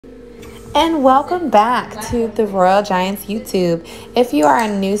And welcome back to the Royal Giants YouTube. If you are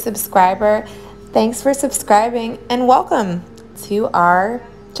a new subscriber, thanks for subscribing and welcome to our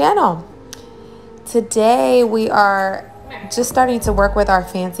channel. Today we are just starting to work with our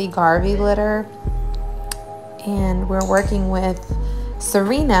fancy Garvey litter, and we're working with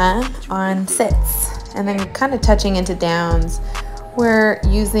Serena on sits and then kind of touching into downs. We're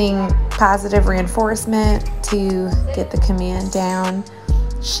using positive reinforcement to get the command down.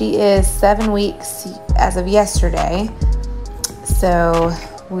 She is 7 weeks as of yesterday, so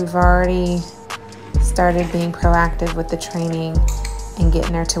we've already started being proactive with the training and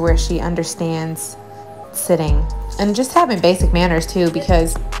getting her to where she understands sitting and just having basic manners too,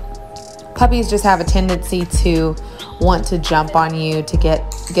 because puppies just have a tendency to want to jump on you to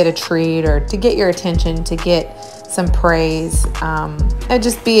get a treat or to get your attention, to get some praise, and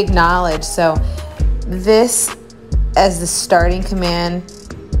just be acknowledged. So this, as the starting command,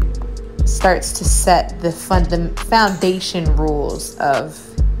 starts to set the foundation rules of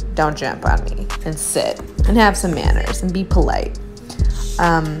don't jump on me and sit and have some manners and be polite.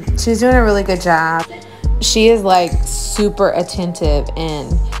 She's doing a really good job. She is like super attentive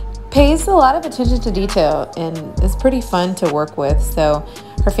and pays a lot of attention to detail, and it's pretty fun to work with. So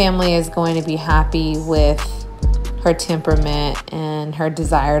her family is going to be happy with her temperament and her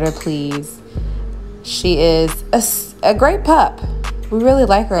desire to please. She is a great pup. We really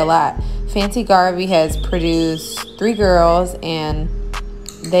like her a lot. Fancy Garvey has produced 3 girls, and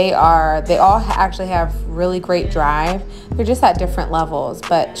they all actually have really great drive. They're just at different levels,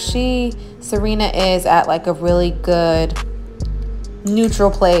 but Serena is at like a really good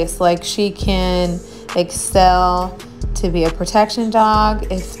neutral place. Like, she can excel to be a protection dog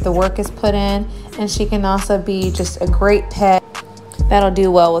if the work is put in, and she can also be just a great pet that'll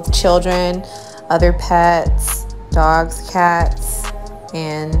do well with children, other pets, dogs, cats,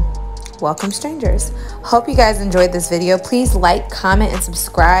 and welcome strangers. Hope you guys enjoyed this video. Please like, comment, and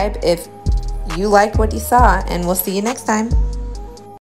subscribe if you liked what you saw, and we'll see you next time.